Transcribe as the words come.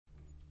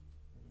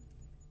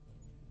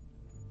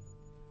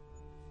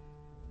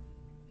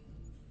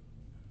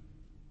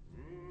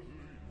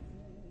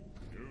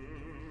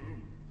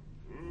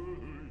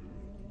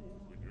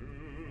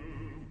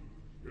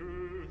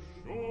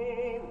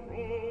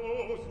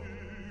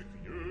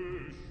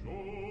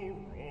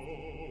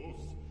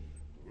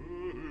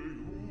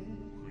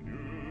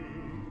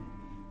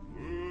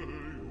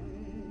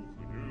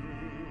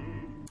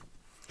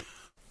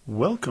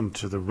Welcome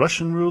to the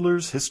Russian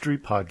Rulers History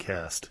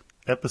Podcast,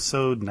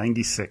 Episode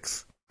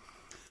 96,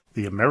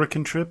 The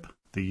American Trip,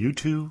 the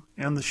U-2,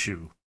 and the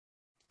Shoe.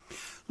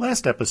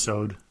 Last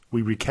episode,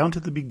 we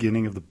recounted the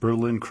beginning of the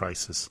Berlin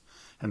Crisis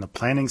and the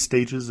planning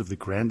stages of the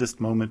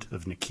grandest moment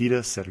of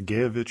Nikita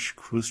Sergeyevich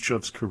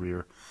Khrushchev's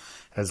career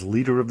as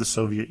leader of the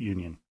Soviet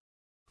Union,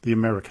 the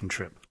American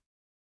Trip.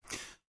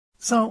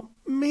 So,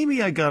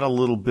 maybe I got a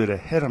little bit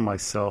ahead of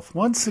myself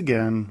once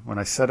again when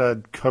I said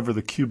I'd cover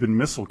the Cuban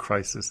Missile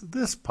Crisis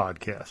this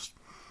podcast.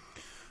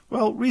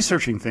 Well,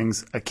 researching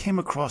things, I came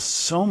across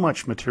so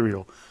much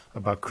material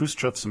about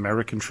Khrushchev's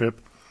American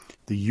trip,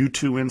 the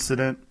U-2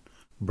 incident,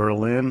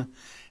 Berlin,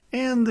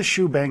 and the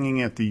shoe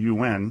banging at the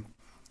UN,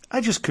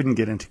 I just couldn't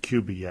get into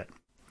Cuba yet.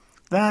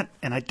 That,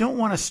 and I don't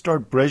want to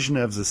start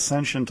Brezhnev's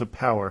ascension to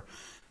power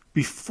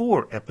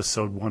before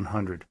episode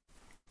 100.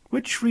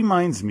 Which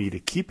reminds me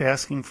to keep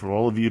asking for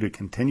all of you to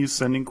continue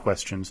sending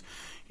questions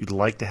you'd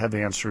like to have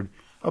answered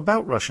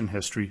about Russian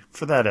history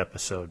for that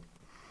episode.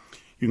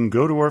 You can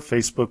go to our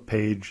Facebook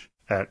page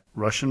at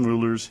Russian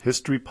Rulers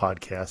History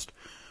Podcast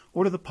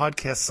or to the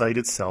podcast site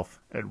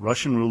itself at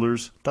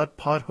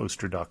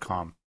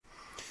russianrulers.podhoster.com.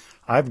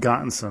 I've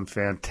gotten some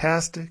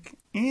fantastic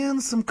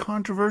and some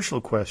controversial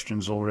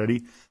questions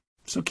already,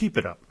 so keep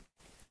it up.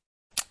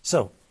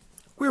 So,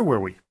 where were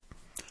we?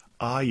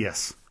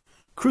 Yes.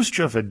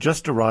 Khrushchev had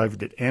just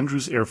arrived at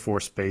Andrews Air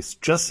Force Base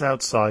just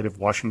outside of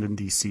Washington,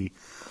 D.C.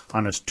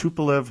 on his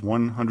Tupolev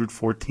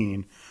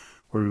 114,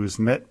 where he was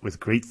met with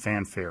great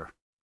fanfare.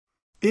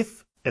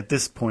 If, at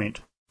this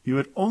point, you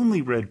had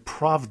only read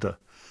Pravda,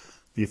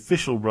 the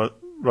official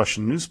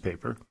Russian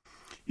newspaper,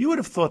 you would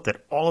have thought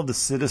that all of the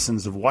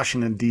citizens of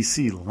Washington,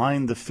 D.C.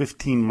 lined the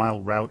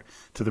 15-mile route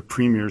to the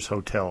Premier's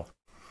hotel.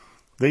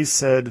 They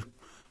said,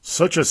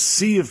 "Such a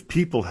sea of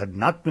people had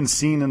not been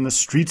seen in the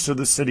streets of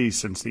the city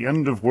since the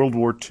end of World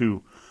War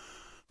II.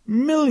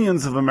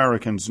 Millions of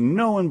Americans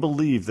know and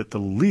believe that the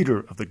leader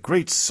of the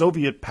great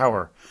Soviet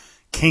power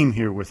came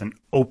here with an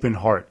open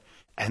heart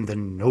and the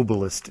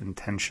noblest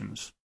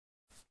intentions."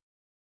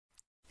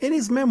 In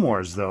his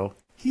memoirs, though,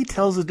 he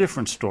tells a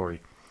different story,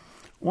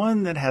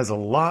 one that has a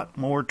lot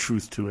more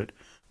truth to it,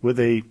 with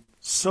a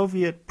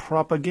Soviet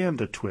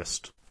propaganda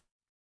twist.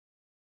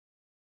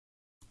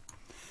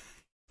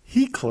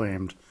 He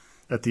claimed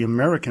that the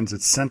Americans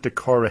had sent a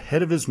car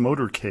ahead of his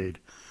motorcade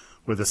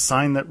with a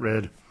sign that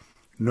read,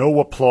 "No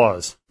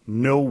applause,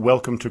 no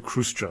welcome to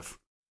Khrushchev."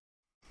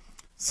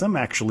 Some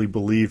actually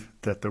believe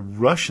that the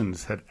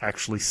Russians had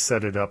actually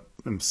set it up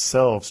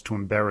themselves to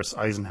embarrass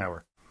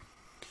Eisenhower.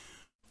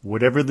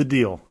 Whatever the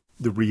deal,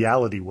 the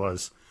reality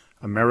was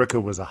America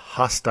was a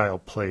hostile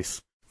place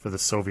for the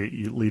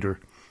Soviet leader,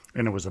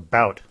 and it was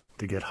about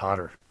to get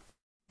hotter.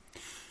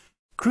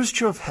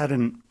 Khrushchev had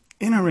an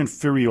inner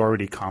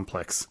inferiority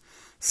complex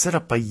set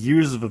up by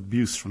years of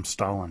abuse from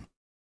Stalin.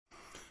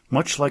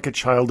 Much like a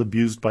child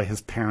abused by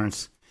his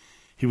parents,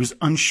 he was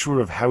unsure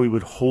of how he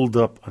would hold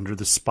up under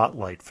the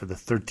spotlight for the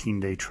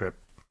 13-day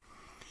trip.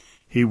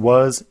 He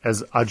was,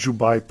 as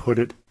Ajubai put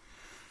it,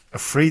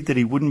 afraid that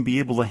he wouldn't be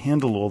able to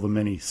handle all the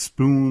many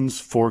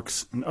spoons,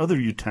 forks, and other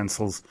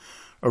utensils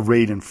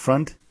arrayed in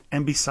front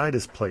and beside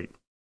his plate.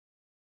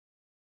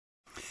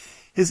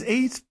 His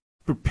aides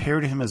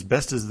prepared him as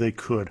best as they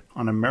could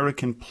on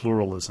American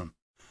pluralism,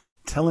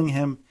 telling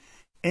him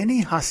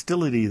any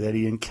hostility that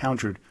he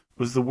encountered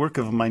was the work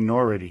of a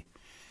minority,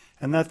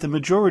 and that the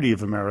majority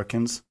of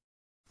Americans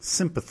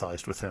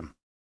sympathized with him.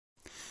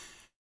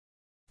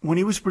 When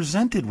he was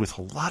presented with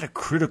a lot of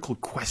critical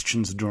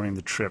questions during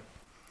the trip,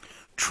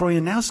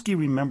 Troyanowski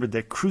remembered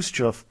that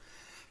Khrushchev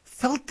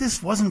felt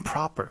this wasn't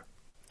proper.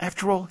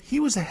 After all, he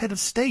was a head of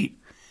state,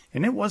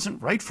 and it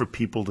wasn't right for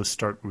people to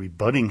start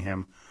rebutting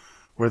him,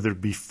 whether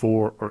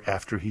before or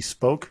after he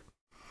spoke.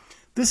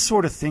 This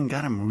sort of thing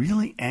got him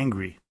really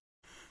angry.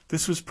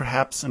 This was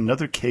perhaps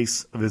another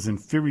case of his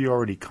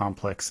inferiority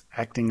complex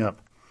acting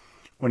up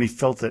when he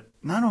felt that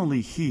not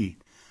only he,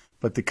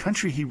 but the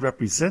country he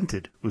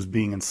represented was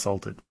being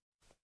insulted.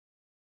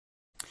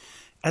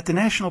 At the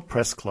National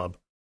Press Club,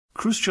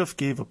 Khrushchev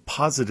gave a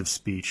positive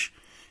speech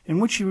in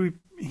which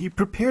he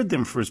prepared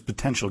them for his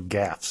potential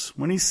gaffes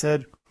when he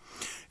said,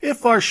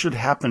 "If I should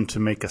happen to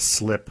make a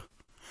slip,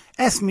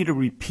 ask me to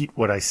repeat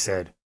what I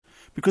said,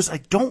 because I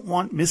don't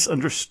want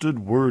misunderstood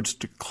words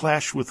to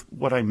clash with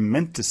what I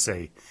meant to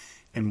say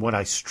and what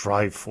I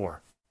strive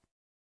for."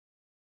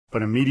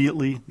 But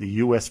immediately the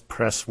U.S.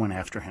 press went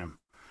after him,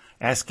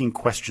 asking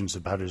questions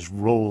about his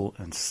role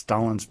in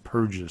Stalin's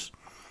purges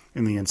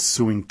and the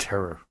ensuing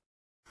terror.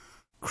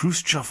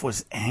 Khrushchev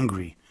was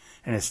angry,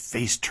 and his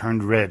face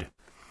turned red.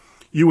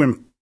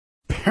 "You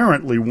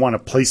apparently want to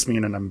place me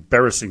in an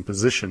embarrassing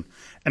position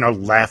and are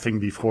laughing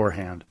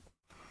beforehand.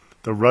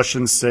 The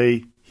Russians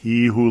say,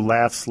 'He who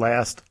laughs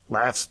last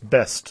laughs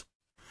best.'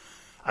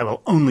 I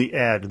will only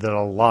add that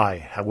a lie,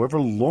 however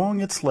long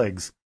its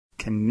legs,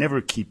 can never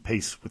keep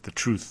pace with the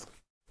truth."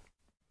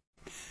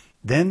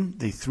 Then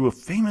they threw a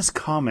famous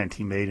comment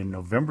he made in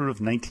November of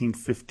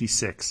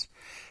 1956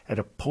 at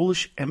a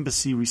Polish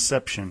embassy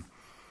reception,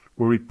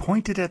 where he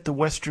pointed at the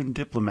Western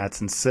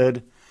diplomats and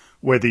said,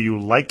 Whether you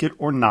like it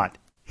or not,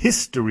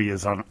 history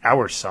is on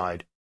our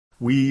side.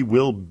 We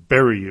will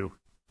bury you.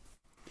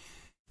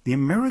 The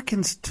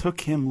Americans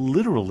took him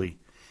literally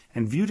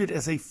and viewed it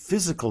as a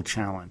physical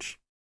challenge.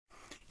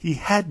 He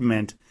had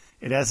meant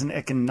it as an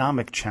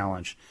economic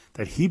challenge,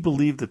 that he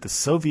believed that the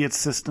Soviet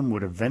system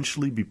would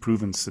eventually be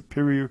proven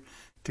superior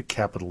to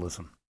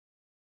capitalism.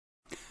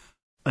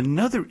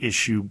 Another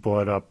issue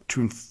brought up to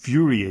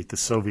infuriate the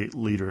Soviet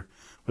leader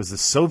was the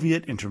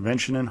Soviet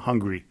intervention in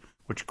Hungary,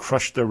 which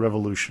crushed their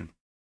revolution.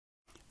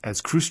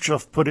 As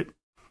Khrushchev put it,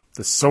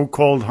 the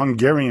so-called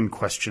Hungarian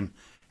question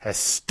has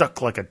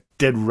stuck like a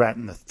dead rat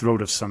in the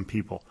throat of some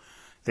people.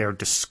 They are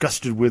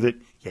disgusted with it,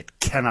 yet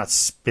cannot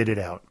spit it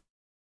out.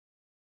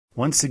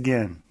 Once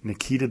again,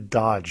 Nikita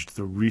dodged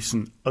the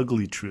recent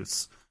ugly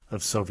truths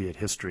of Soviet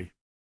history.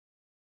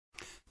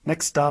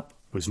 Next stop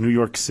was New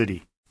York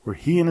City, where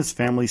he and his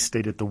family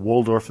stayed at the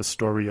Waldorf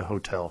Astoria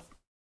Hotel.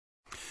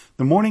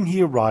 The morning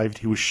he arrived,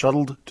 he was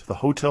shuttled to the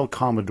Hotel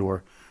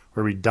Commodore,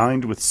 where he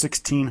dined with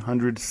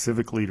 1,600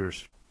 civic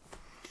leaders.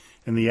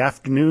 In the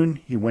afternoon,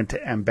 he went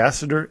to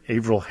Ambassador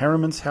Averell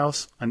Harriman's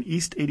house on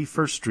East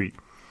 81st Street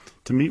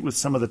to meet with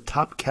some of the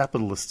top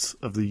capitalists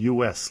of the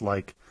U.S.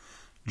 like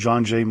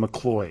John J.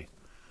 McCloy,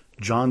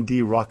 John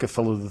D.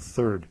 Rockefeller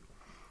III,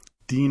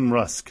 Dean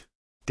Rusk,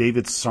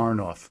 David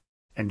Sarnoff,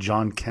 and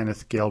John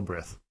Kenneth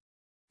Galbraith.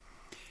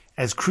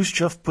 As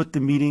Khrushchev put the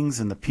meetings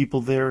and the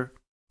people there,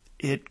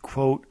 it,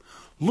 quote,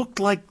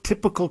 looked like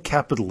typical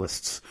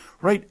capitalists,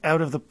 right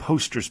out of the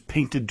posters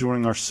painted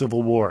during our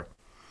Civil War.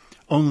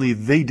 Only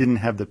they didn't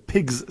have the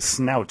pig's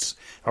snouts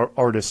our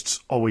artists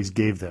always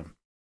gave them.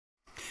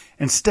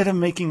 Instead of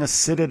making us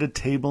sit at a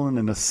table in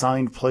an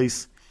assigned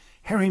place,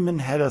 Harriman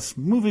had us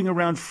moving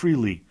around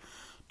freely,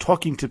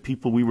 talking to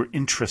people we were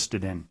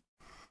interested in.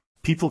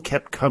 People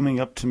kept coming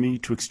up to me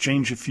to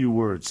exchange a few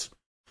words,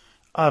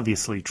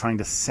 obviously trying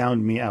to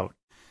sound me out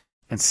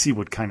and see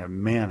what kind of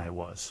man I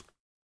was.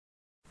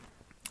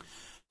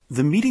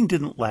 The meeting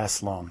didn't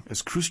last long,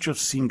 as Khrushchev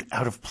seemed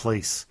out of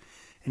place,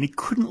 and he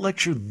couldn't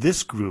lecture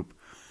this group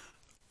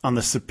on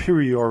the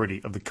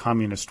superiority of the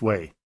communist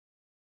way.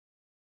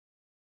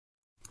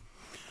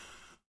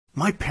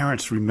 My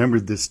parents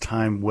remembered this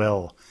time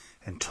well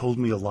and told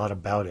me a lot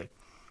about it,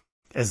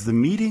 as the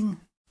meeting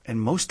and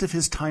most of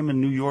his time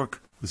in New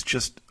York was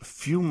just a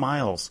few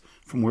miles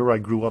from where I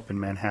grew up in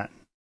Manhattan.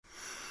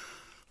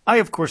 I,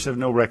 of course, have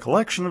no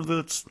recollection of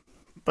this,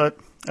 but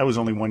I was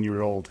only 1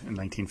 year old in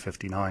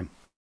 1959.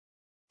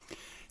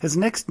 His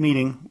next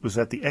meeting was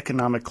at the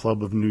Economic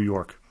Club of New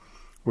York,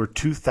 where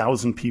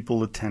 2,000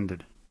 people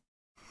attended.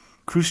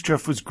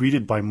 Khrushchev was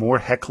greeted by more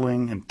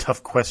heckling and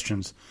tough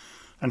questions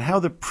on how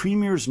the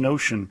premier's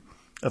notion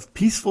of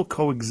peaceful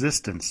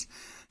coexistence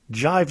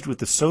jived with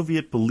the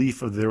Soviet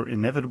belief of their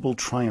inevitable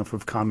triumph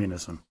of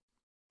communism.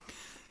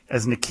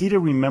 As Nikita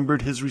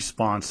remembered his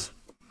response,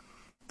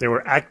 they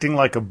were acting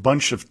like a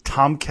bunch of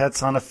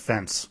tomcats on a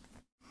fence.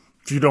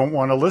 If you don't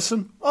want to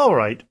listen, all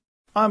right.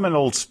 I'm an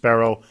old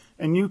sparrow,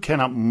 and you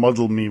cannot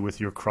muddle me with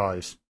your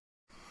cries.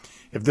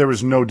 If there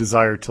is no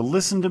desire to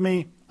listen to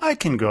me, I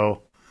can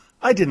go.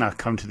 I did not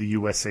come to the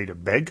USA to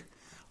beg.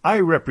 I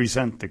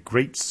represent the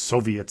great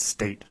Soviet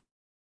state.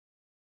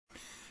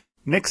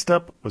 Next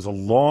up was a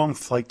long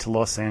flight to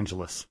Los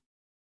Angeles.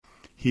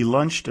 He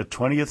lunched at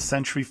 20th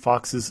Century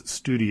Fox's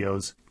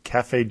studios,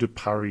 Café de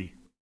Paris.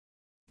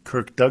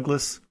 Kirk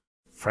Douglas,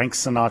 Frank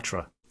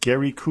Sinatra,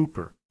 Gary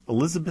Cooper,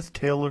 Elizabeth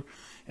Taylor,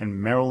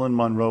 and Marilyn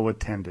Monroe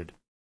attended.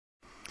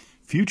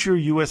 Future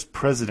U.S.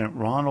 President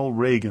Ronald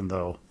Reagan,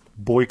 though,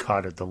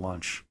 boycotted the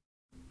lunch.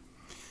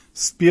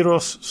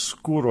 Spiros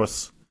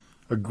Skouros,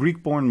 a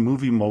Greek-born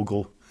movie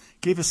mogul,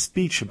 gave a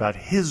speech about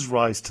his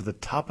rise to the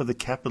top of the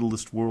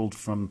capitalist world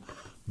from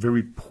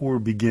very poor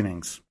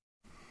beginnings.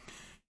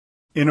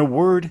 In a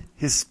word,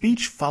 his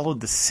speech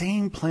followed the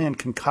same plan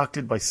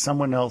concocted by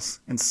someone else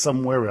and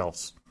somewhere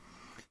else,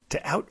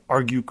 to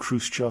out-argue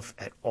Khrushchev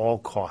at all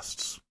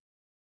costs.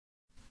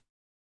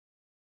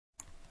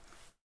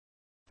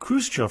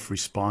 Khrushchev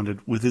responded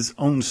with his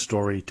own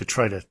story to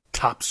try to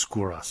top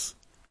Skouros.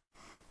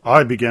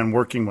 I began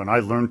working when I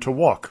learned to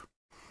walk.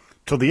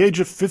 Till the age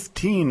of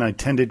 15 I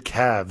tended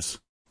calves,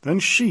 then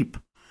sheep,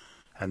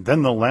 and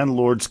then the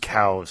landlord's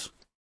cows.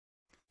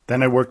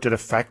 Then I worked at a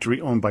factory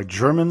owned by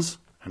Germans,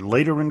 and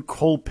later in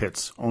coal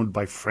pits owned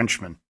by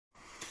Frenchmen.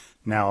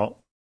 Now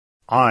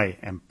I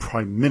am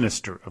Prime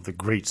Minister of the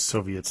great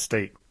Soviet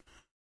state.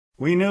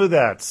 We knew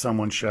that,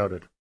 someone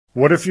shouted.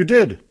 What if you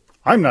did?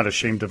 I'm not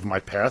ashamed of my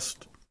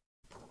past.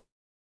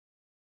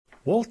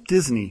 Walt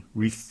Disney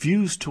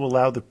refused to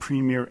allow the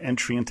premier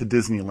entry into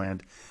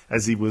Disneyland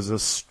as he was a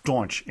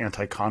staunch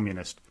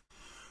anti-communist,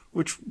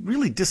 which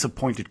really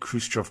disappointed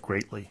Khrushchev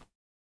greatly.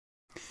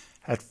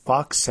 At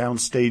Fox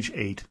Soundstage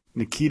 8,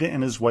 Nikita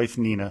and his wife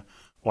Nina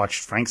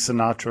watched Frank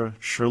Sinatra,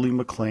 Shirley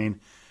MacLaine,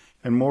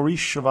 and Maurice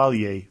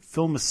Chevalier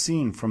film a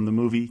scene from the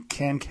movie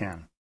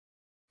Can-Can.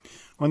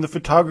 When the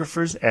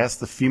photographers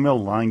asked the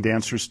female line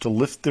dancers to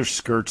lift their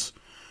skirts,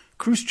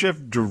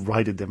 Khrushchev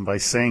derided them by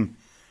saying,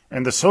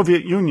 In the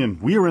Soviet Union,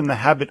 we are in the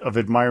habit of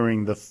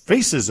admiring the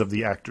faces of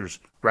the actors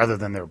rather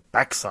than their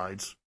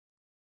backsides.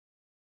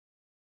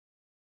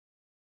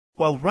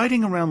 While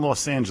riding around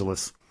Los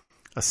Angeles,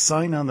 a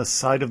sign on the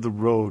side of the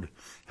road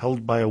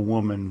held by a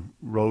woman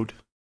wrote,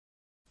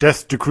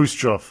 "Death to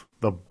Khrushchev,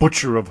 the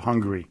butcher of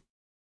Hungary."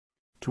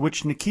 To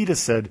which Nikita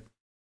said,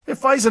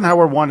 "If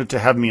Eisenhower wanted to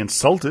have me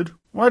insulted,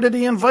 why did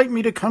he invite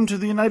me to come to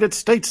the United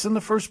States in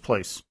the first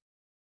place?"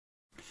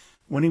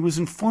 When he was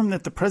informed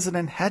that the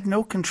president had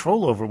no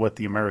control over what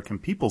the American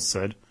people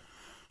said,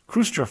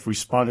 Khrushchev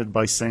responded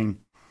by saying,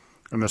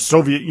 "In the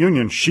Soviet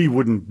Union, she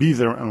wouldn't be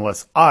there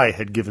unless I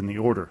had given the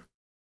order."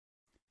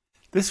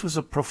 This was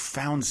a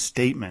profound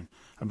statement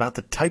about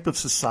the type of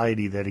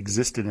society that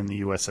existed in the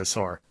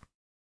USSR.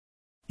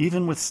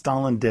 Even with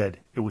Stalin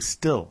dead, it was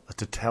still a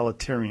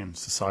totalitarian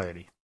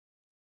society.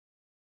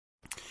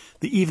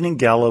 The evening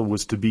gala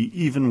was to be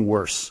even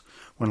worse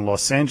when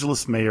Los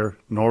Angeles Mayor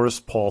Norris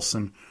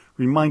Paulson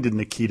reminded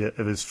Nikita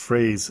of his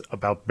phrase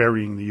about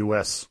burying the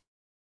U.S.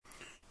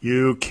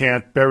 "You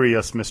can't bury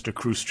us, Mr.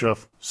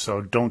 Khrushchev,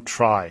 so don't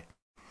try.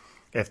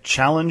 If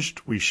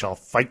challenged, we shall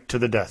fight to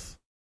the death."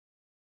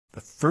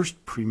 The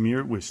first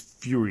premier was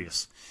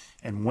furious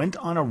and went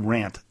on a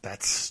rant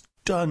that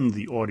stunned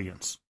the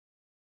audience.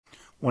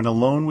 When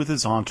alone with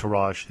his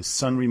entourage, his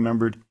son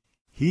remembered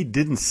he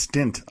didn't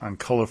stint on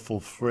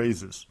colorful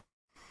phrases.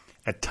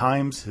 At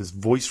times, his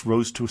voice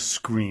rose to a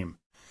scream.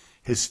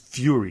 His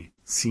fury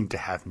seemed to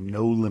have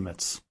no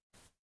limits.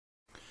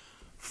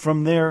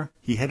 From there,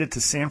 he headed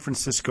to San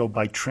Francisco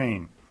by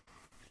train,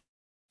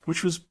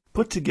 which was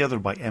put together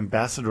by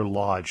Ambassador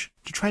Lodge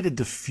to try to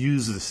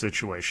defuse the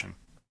situation.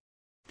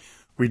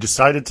 "We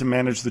decided to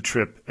manage the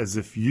trip as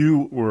if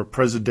you were a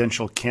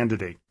presidential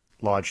candidate,"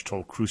 Lodge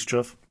told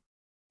Khrushchev.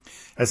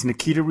 As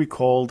Nikita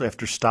recalled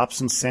after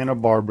stops in Santa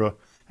Barbara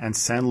and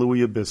San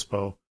Luis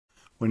Obispo,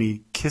 when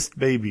he kissed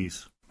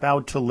babies,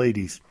 bowed to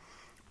ladies,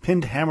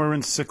 pinned hammer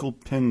and sickle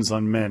pins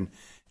on men,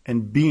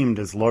 and beamed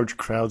as large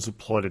crowds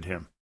applauded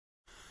him.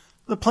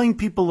 "The plain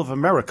people of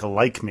America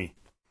like me.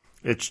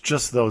 It's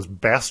just those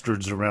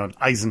bastards around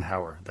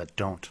Eisenhower that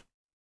don't."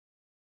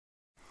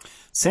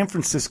 San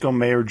Francisco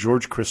Mayor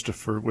George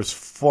Christopher was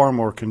far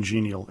more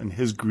congenial in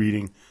his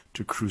greeting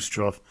to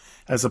Khrushchev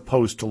as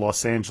opposed to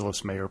Los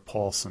Angeles Mayor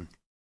Paulson.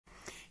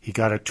 He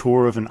got a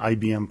tour of an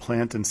IBM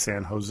plant in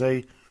San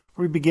Jose,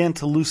 where he began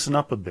to loosen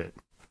up a bit.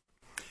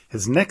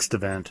 His next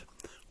event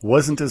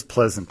wasn't as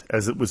pleasant,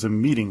 as it was a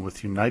meeting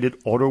with United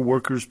Auto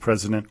Workers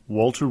President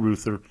Walter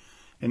Reuther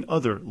and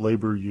other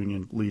labor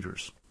union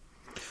leaders.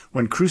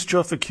 When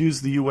Khrushchev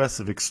accused the U.S.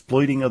 of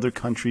exploiting other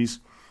countries,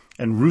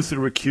 and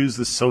Reuther accused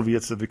the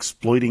Soviets of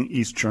exploiting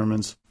East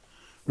Germans,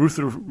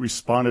 Reuther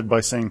responded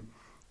by saying,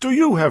 "Do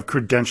you have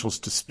credentials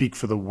to speak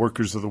for the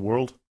workers of the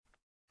world?"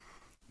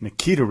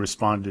 Nikita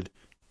responded,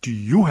 "Do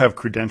you have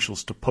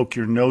credentials to poke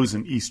your nose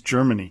in East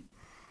Germany?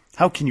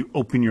 How can you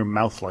open your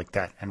mouth like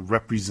that and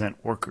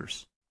represent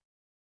workers?"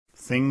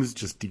 Things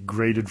just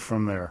degraded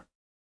from there.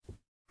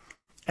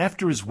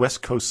 After his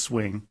West Coast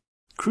swing,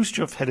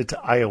 Khrushchev headed to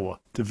Iowa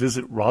to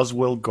visit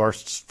Roswell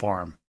Garst's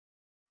farm.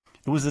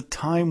 It was a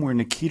time where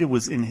Nikita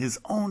was in his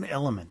own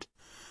element,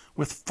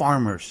 with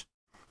farmers,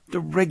 the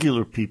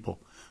regular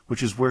people,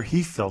 which is where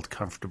he felt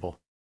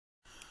comfortable.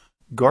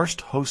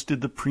 Garst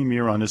hosted the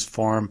premiere on his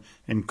farm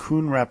in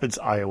Coon Rapids,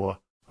 Iowa,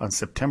 on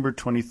September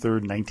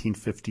 23,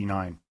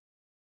 1959.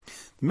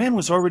 The man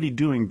was already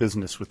doing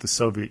business with the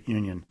Soviet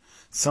Union,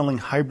 selling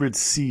hybrid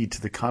seed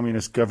to the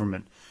communist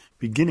government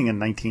beginning in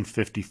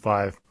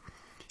 1955,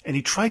 and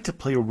he tried to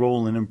play a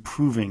role in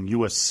improving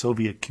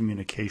U.S.-Soviet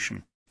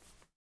communication.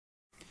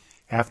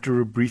 After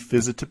a brief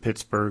visit to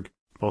Pittsburgh,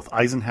 both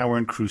Eisenhower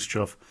and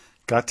Khrushchev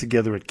got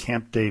together at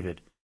Camp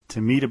David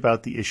to meet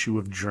about the issue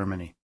of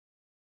Germany.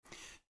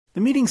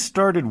 The meeting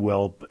started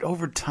well, but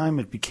over time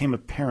it became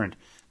apparent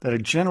that a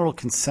general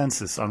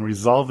consensus on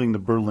resolving the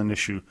Berlin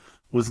issue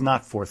was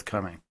not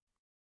forthcoming.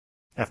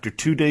 After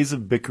 2 days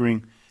of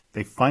bickering,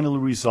 they finally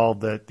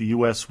resolved that the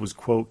U.S. was,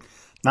 quote,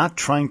 "not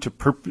trying to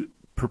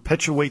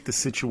perpetuate the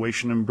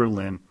situation in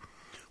Berlin,"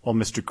 while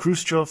Mr.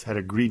 Khrushchev had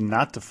agreed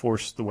not to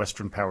force the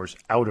Western powers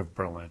out of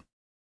Berlin.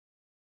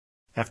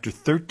 After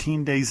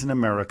 13 days in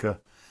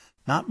America,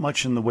 not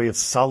much in the way of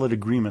solid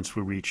agreements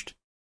were reached,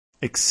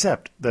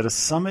 except that a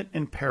summit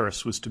in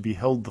Paris was to be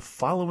held the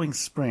following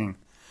spring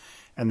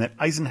and that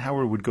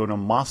Eisenhower would go to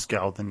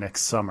Moscow the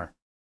next summer.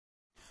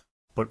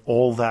 But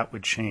all that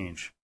would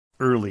change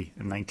early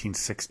in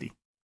 1960.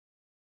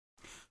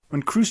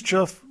 When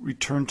Khrushchev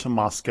returned to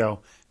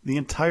Moscow, the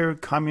entire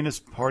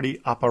Communist Party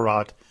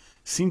apparat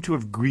seemed to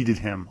have greeted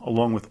him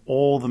along with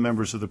all the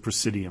members of the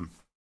Presidium.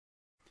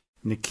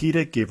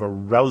 Nikita gave a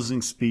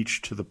rousing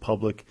speech to the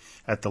public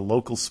at the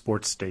local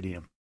sports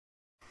stadium.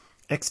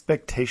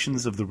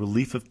 Expectations of the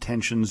relief of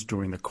tensions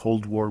during the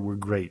Cold War were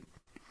great,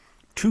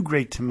 too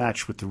great to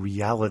match with the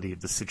reality of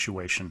the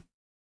situation.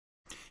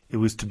 It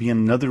was to be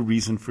another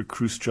reason for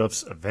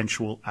Khrushchev's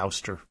eventual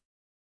ouster.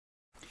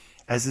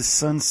 As his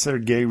son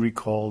Sergei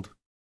recalled,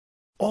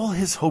 all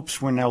his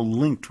hopes were now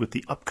linked with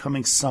the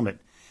upcoming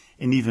summit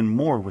and even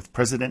more with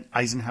President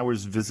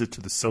Eisenhower's visit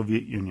to the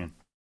Soviet Union.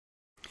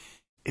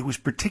 It was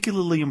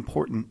particularly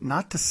important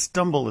not to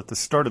stumble at the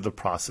start of the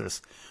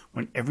process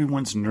when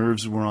everyone's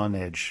nerves were on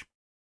edge.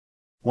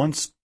 One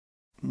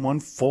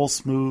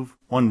false move,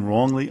 one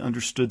wrongly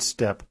understood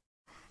step,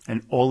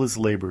 and all his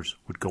labors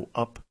would go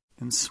up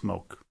in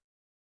smoke.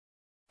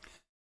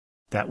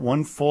 That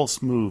one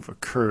false move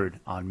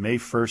occurred on May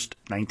 1st,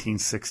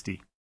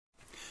 1960.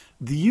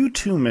 The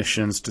U-2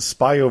 missions to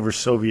spy over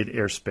Soviet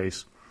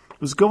airspace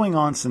was going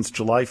on since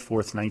July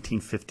 4th,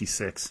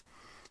 1956,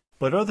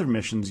 but other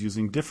missions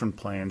using different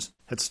planes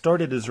had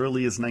started as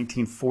early as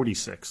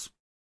 1946.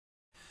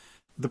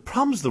 The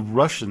problems the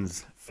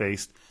Russians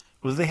faced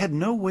was they had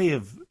no way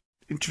of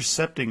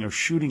intercepting or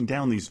shooting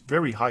down these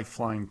very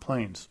high-flying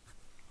planes.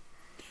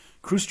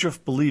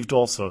 Khrushchev believed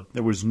also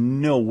there was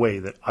no way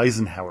that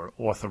Eisenhower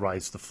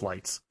authorized the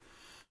flights,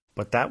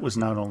 but that was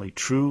not only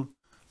true,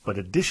 but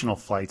additional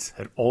flights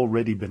had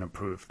already been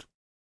approved.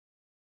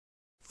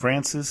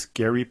 Francis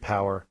Gary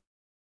Power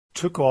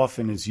took off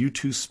in his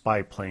U-2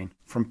 spy plane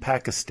from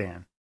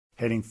Pakistan,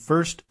 heading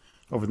first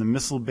over the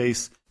missile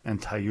base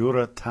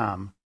Antayura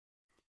Tam,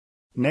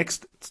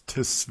 next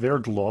to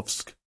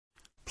Sverdlovsk,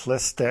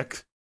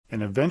 Plestek,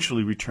 and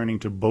eventually returning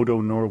to Bodo,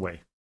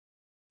 Norway.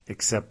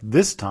 Except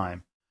this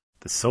time,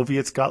 the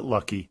Soviets got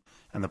lucky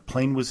and the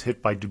plane was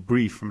hit by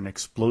debris from an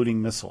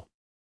exploding missile.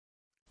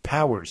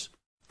 Powers,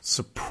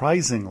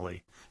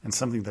 surprisingly, and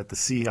something that the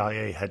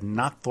CIA had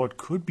not thought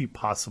could be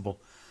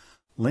possible,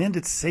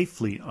 landed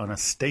safely on a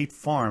state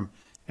farm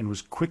and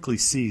was quickly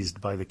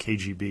seized by the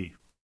KGB.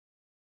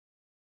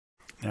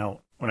 Now,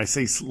 when I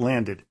say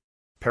landed,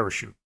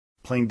 parachute.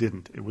 Plane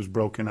didn't. It was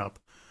broken up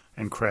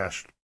and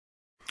crashed.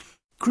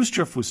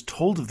 Khrushchev was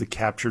told of the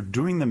capture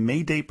during the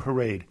May Day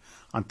parade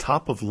on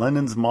top of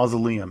Lenin's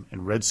mausoleum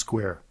in Red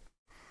Square.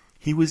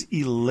 He was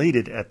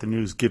elated at the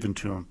news given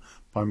to him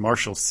by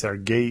Marshal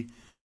Sergei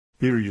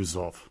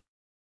Biryuzov.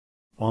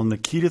 While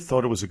Nikita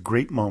thought it was a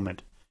great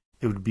moment,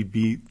 it would be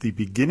the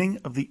beginning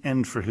of the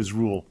end for his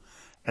rule,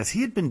 as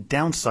he had been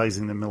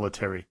downsizing the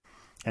military,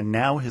 and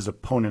now his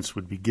opponents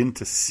would begin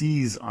to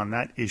seize on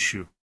that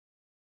issue.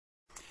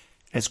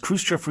 As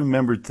Khrushchev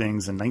remembered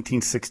things in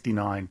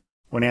 1969,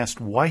 when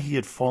asked why he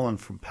had fallen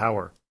from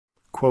power,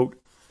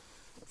 quote,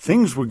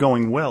 "Things were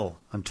going well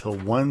until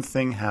one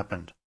thing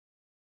happened.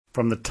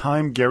 From the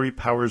time Gary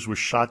Powers was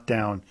shot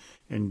down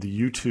in the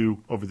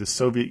U-2 over the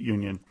Soviet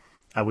Union,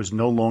 I was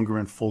no longer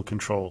in full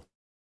control.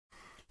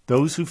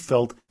 Those who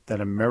felt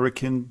that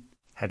American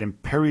had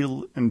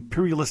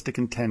imperialistic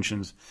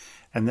intentions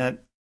and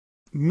that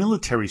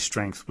military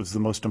strength was the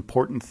most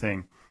important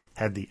thing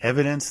had the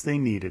evidence they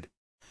needed.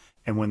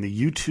 And when the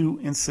U-2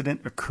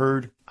 incident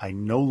occurred, I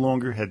no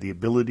longer had the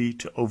ability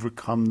to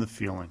overcome the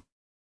feeling."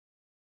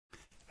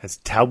 As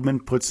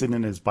Taubman puts it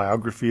in his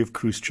biography of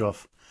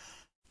Khrushchev,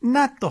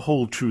 not the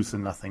whole truth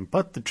and nothing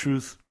but the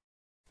truth,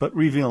 but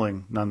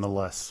revealing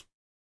nonetheless.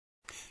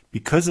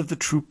 Because of the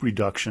troop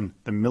reduction,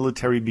 the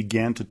military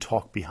began to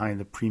talk behind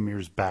the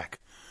premier's back,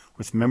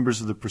 with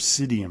members of the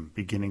Presidium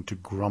beginning to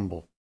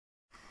grumble.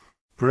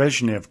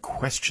 Brezhnev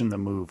questioned the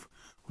move,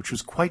 which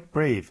was quite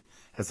brave,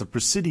 as the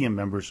Presidium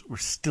members were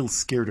still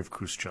scared of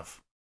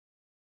Khrushchev.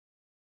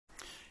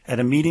 At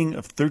a meeting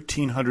of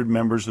 1,300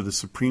 members of the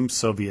Supreme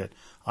Soviet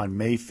on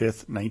May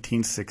 5,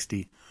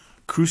 1960,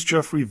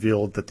 Khrushchev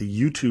revealed that the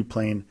U-2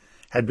 plane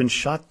had been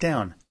shot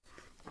down,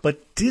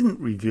 but didn't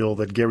reveal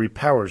that Gary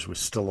Powers was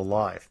still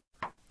alive.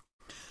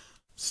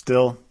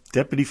 Still,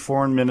 Deputy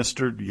Foreign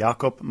Minister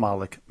Jakob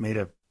Malik made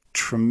a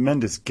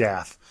tremendous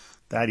gaffe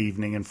that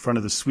evening in front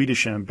of the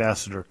Swedish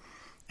ambassador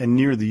and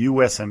near the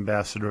U.S.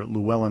 ambassador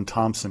Llewellyn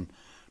Thompson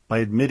by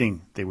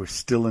admitting they were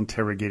still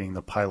interrogating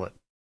the pilot.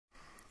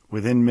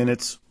 Within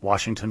minutes,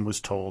 Washington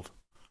was told.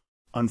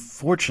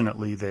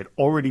 Unfortunately, they had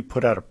already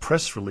put out a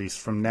press release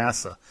from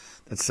NASA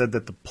that said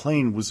that the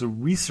plane was a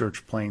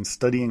research plane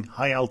studying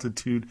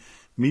high-altitude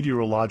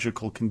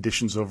meteorological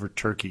conditions over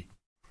Turkey.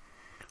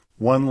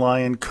 One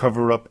lying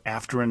cover-up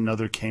after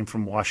another came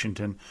from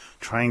Washington,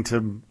 trying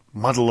to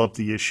muddle up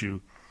the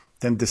issue.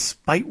 Then,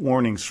 despite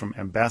warnings from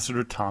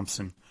Ambassador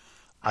Thompson,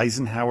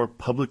 Eisenhower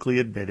publicly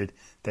admitted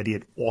that he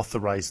had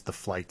authorized the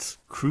flights.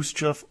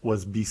 Khrushchev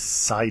was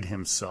beside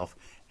himself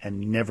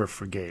and never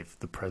forgave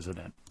the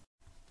president.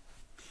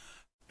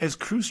 As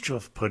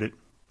Khrushchev put it,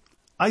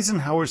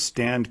 Eisenhower's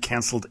stand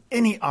canceled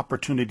any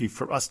opportunity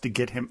for us to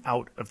get him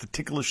out of the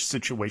ticklish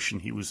situation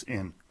he was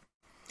in.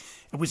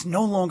 It was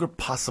no longer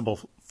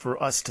possible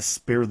for us to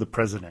spare the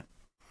president.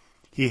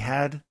 He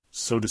had,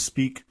 so to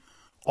speak,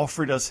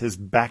 offered us his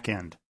back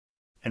end,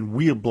 and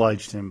we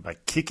obliged him by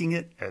kicking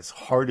it as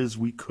hard as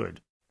we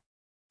could.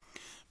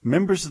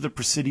 Members of the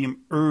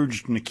Presidium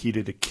urged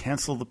Nikita to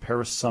cancel the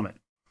Paris summit,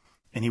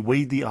 and he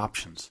weighed the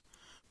options,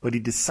 but he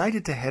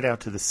decided to head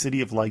out to the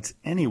City of Lights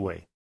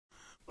anyway,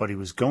 but he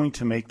was going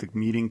to make the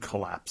meeting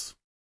collapse.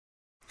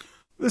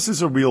 This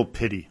is a real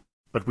pity,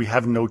 but we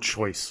have no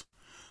choice.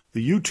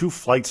 The U-2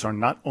 flights are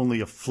not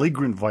only a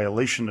flagrant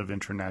violation of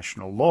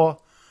international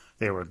law,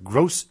 they are a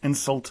gross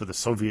insult to the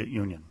Soviet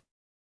Union.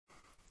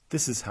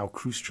 This is how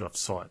Khrushchev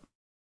saw it.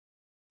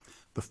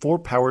 The four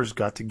powers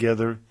got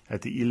together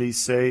at the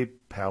Élysée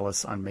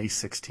Palace on May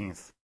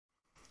 16th.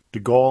 De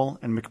Gaulle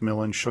and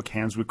Macmillan shook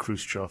hands with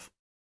Khrushchev,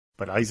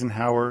 but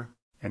Eisenhower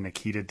and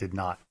Nikita did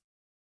not.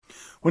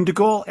 When de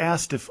Gaulle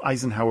asked if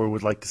Eisenhower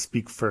would like to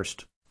speak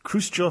first,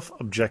 Khrushchev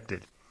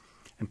objected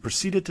and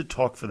proceeded to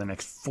talk for the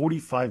next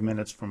 45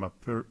 minutes from a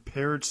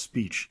prepared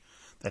speech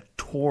that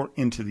tore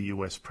into the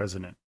U.S.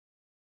 president.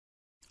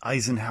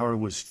 Eisenhower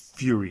was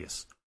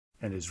furious,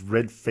 and his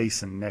red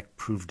face and neck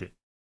proved it.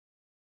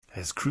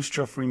 As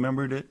Khrushchev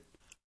remembered it,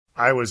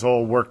 I was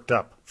all worked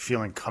up,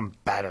 feeling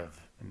combative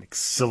and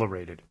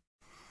exhilarated.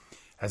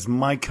 As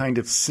my kind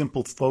of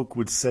simple folk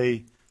would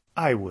say,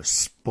 I was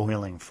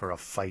spoiling for a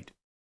fight.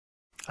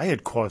 I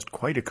had caused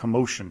quite a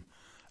commotion,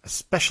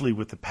 especially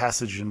with the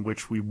passage in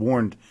which we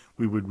warned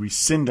we would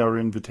rescind our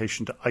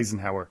invitation to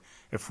Eisenhower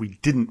if we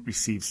didn't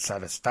receive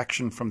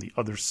satisfaction from the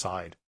other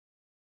side.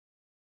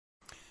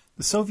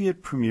 The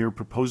Soviet premier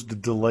proposed a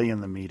delay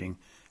in the meeting,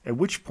 at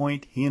which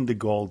point he and de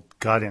Gaulle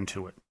got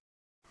into it.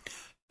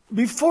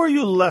 Before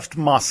you left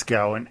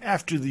Moscow and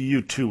after the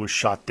U-2 was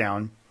shot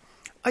down,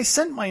 I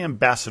sent my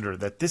ambassador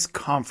that this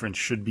conference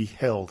should be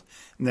held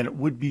and that it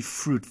would be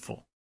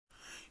fruitful.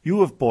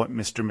 You have brought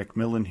Mr.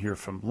 Macmillan here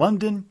from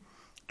London,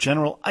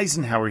 General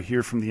Eisenhower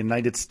here from the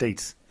United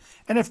States,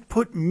 and have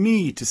put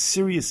me to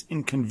serious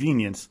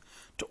inconvenience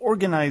to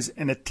organize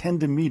and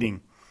attend a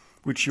meeting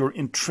which your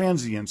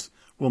intransience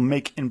will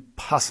make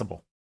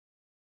impossible.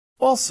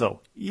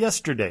 Also,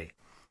 yesterday,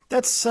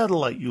 that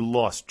satellite you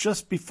lost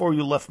just before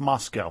you left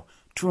Moscow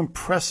to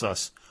impress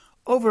us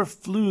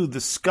overflew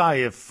the sky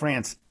of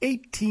France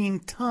 18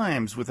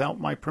 times without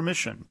my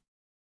permission.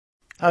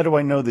 How do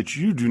I know that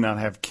you do not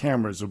have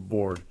cameras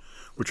aboard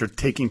which are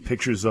taking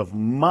pictures of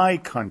my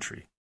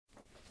country?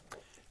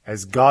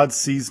 As God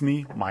sees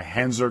me, my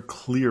hands are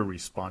clear,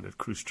 responded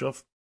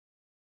Khrushchev.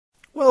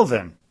 Well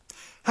then,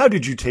 how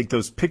did you take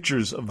those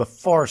pictures of the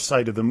far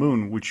side of the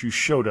moon which you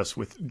showed us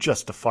with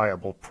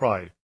justifiable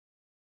pride?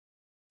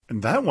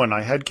 And that one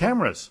I had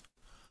cameras.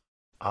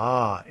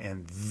 Ah,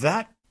 and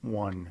that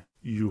one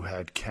you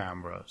had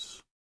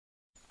cameras.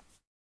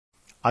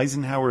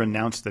 Eisenhower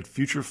announced that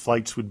future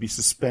flights would be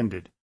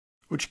suspended,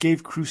 which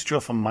gave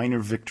Khrushchev a minor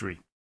victory.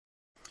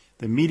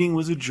 The meeting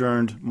was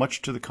adjourned,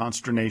 much to the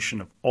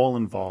consternation of all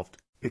involved,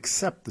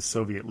 except the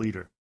Soviet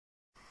leader.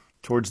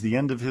 Towards the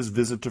end of his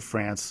visit to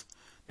France,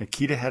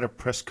 Nikita had a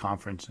press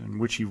conference in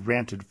which he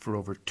ranted for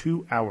over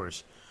 2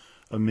 hours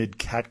amid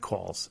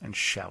catcalls and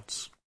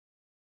shouts.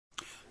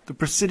 The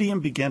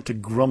Presidium began to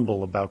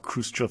grumble about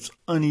Khrushchev's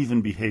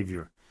uneven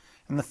behavior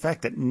and the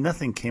fact that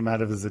nothing came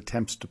out of his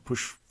attempts to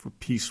push for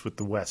peace with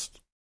the West.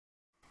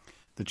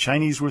 The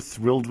Chinese were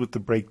thrilled with the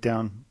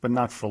breakdown, but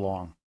not for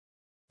long.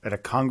 At a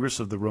Congress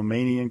of the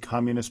Romanian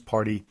Communist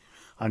Party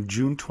on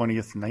June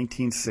 20th,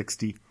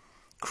 1960,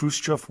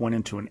 Khrushchev went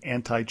into an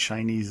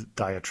anti-Chinese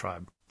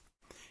diatribe.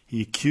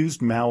 He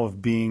accused Mao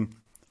of being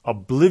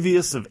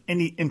oblivious of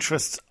any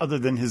interests other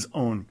than his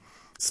own,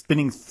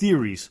 spinning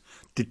theories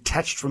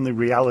detached from the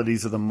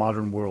realities of the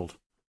modern world.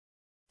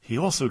 He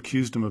also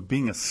accused him of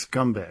being a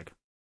scumbag.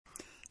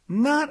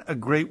 Not a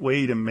great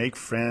way to make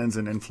friends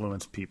and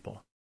influence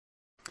people.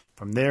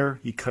 From there,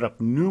 he cut up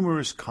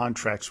numerous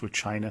contracts with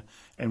China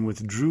and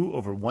withdrew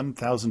over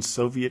 1,000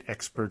 Soviet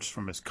experts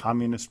from his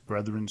communist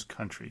brethren's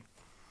country.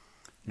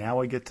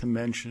 Now I get to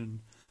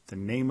mention the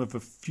name of a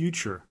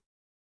future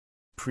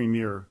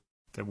premier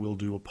that we'll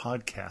do a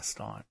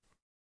podcast on.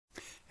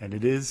 And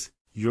it is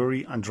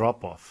Yuri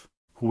Andropov,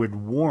 who had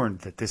warned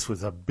that this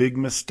was a big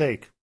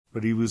mistake,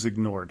 but he was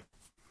ignored.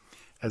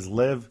 As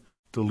Lev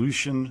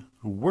Dolushin,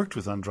 who worked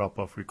with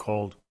Andropov,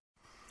 recalled,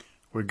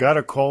 "We got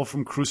a call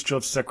from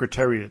Khrushchev's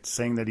secretariat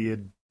saying that he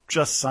had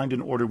just signed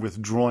an order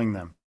withdrawing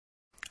them.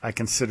 I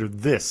consider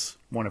this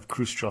one of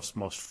Khrushchev's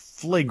most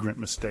flagrant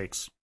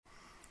mistakes.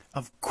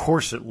 Of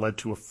course it led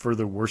to a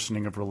further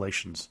worsening of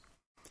relations.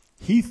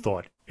 He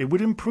thought it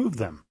would improve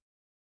them."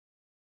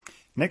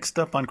 Next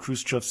up on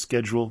Khrushchev's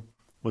schedule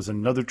was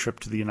another trip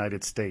to the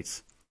United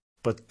States,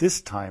 but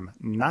this time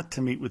not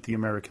to meet with the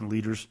American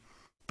leaders,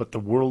 but the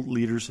world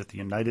leaders at the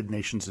United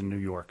Nations in New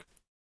York.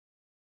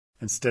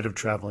 Instead of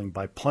traveling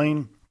by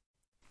plane,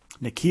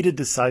 Nikita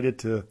decided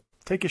to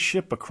take a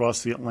ship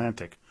across the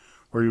Atlantic,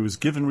 where he was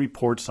given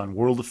reports on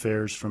world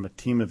affairs from a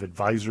team of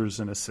advisors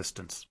and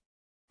assistants.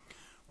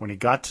 When he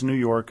got to New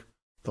York,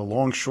 the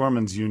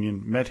Longshoremen's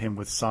Union met him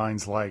with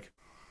signs like,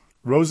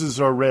 "Roses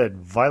are red,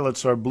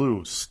 violets are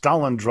blue,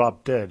 Stalin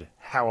dropped dead,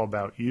 how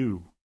about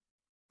you?"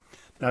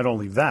 Not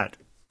only that,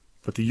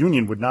 but the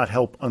Union would not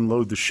help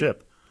unload the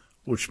ship,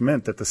 which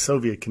meant that the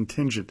Soviet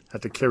contingent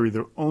had to carry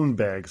their own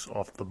bags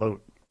off the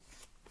boat.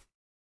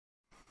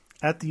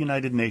 At the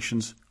United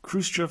Nations,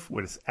 Khrushchev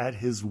was at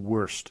his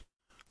worst,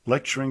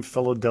 lecturing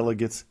fellow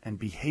delegates and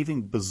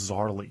behaving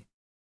bizarrely.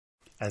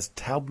 As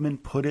Taubman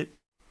put it,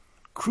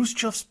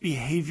 Khrushchev's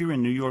behavior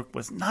in New York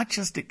was not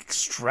just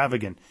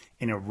extravagant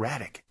and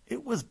erratic,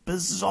 it was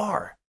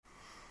bizarre.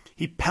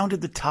 He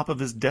pounded the top of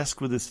his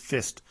desk with his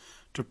fist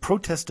to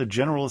protest a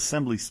General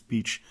Assembly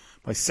speech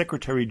by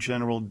Secretary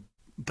General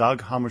Dag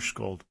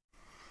Hammarskjöld,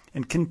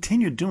 and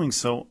continued doing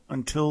so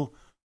until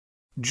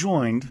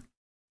joined,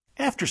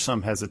 after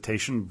some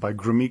hesitation, by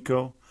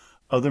Gromyko,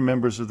 other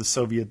members of the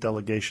Soviet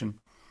delegation,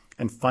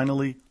 and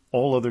finally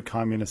all other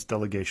communist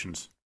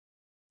delegations.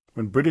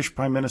 When British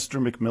Prime Minister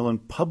Macmillan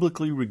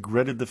publicly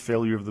regretted the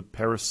failure of the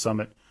Paris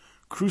summit,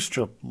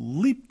 Khrushchev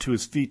leaped to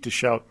his feet to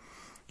shout,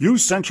 "You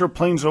sent your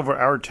planes over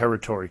our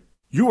territory.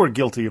 You are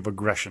guilty of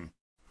aggression,"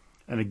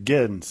 and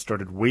again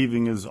started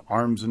waving his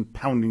arms and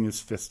pounding his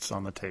fists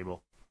on the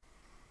table.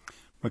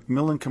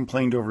 Macmillan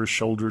complained over his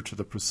shoulder to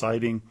the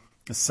presiding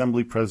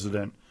Assembly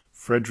President,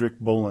 Frederick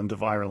Boland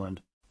of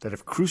Ireland, that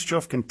if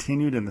Khrushchev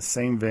continued in the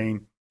same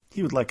vein,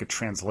 he would like a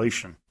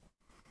translation.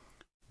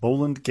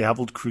 Boland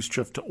gavelled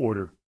Khrushchev to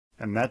order,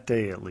 and that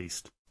day at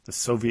least, the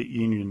Soviet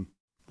Union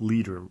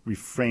leader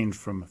refrained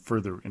from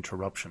further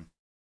interruption.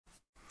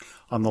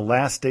 On the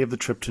last day of the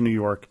trip to New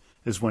York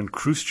is when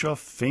Khrushchev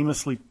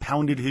famously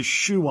pounded his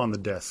shoe on the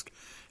desk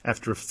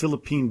after a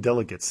Philippine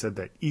delegate said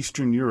that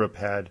Eastern Europe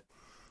had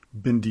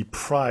been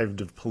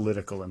deprived of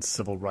political and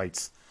civil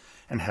rights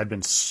and had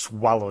been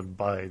swallowed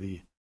by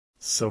the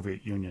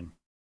Soviet Union.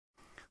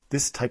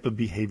 This type of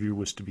behavior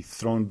was to be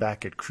thrown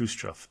back at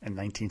Khrushchev in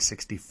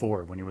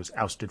 1964 when he was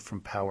ousted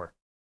from power.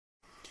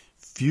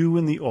 Few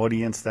in the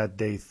audience that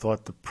day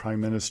thought the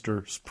Prime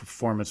Minister's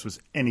performance was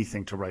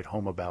anything to write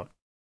home about.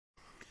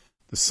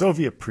 The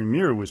Soviet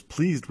premier was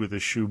pleased with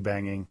his shoe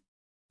banging,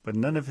 but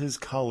none of his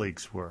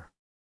colleagues were.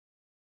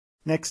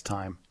 Next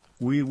time,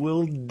 we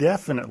will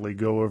definitely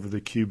go over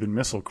the Cuban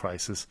Missile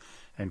Crisis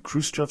and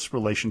Khrushchev's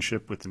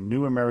relationship with the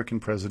new American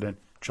president,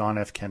 John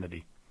F.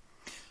 Kennedy.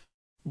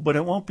 But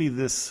it won't be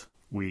this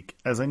week,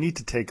 as I need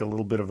to take a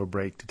little bit of a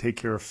break to take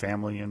care of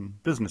family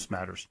and business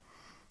matters.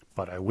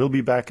 But I will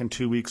be back in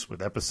 2 weeks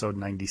with episode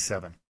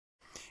 97.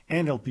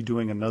 And I'll be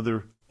doing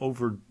another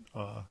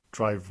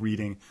overdrive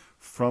reading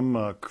from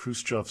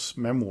Khrushchev's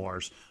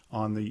memoirs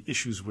on the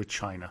issues with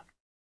China.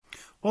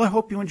 Well, I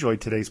hope you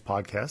enjoyed today's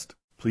podcast.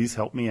 Please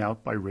help me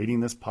out by rating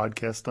this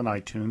podcast on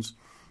iTunes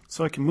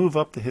so I can move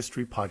up the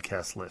history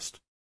podcast list.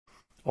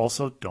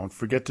 Also, don't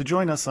forget to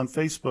join us on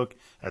Facebook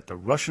at the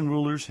Russian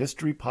Rulers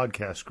History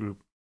Podcast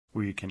Group,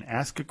 where you can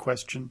ask a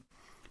question,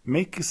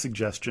 make a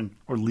suggestion,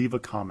 or leave a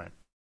comment.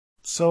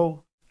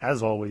 So,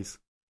 as always,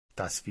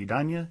 до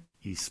свидания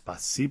и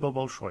спасибо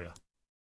большое.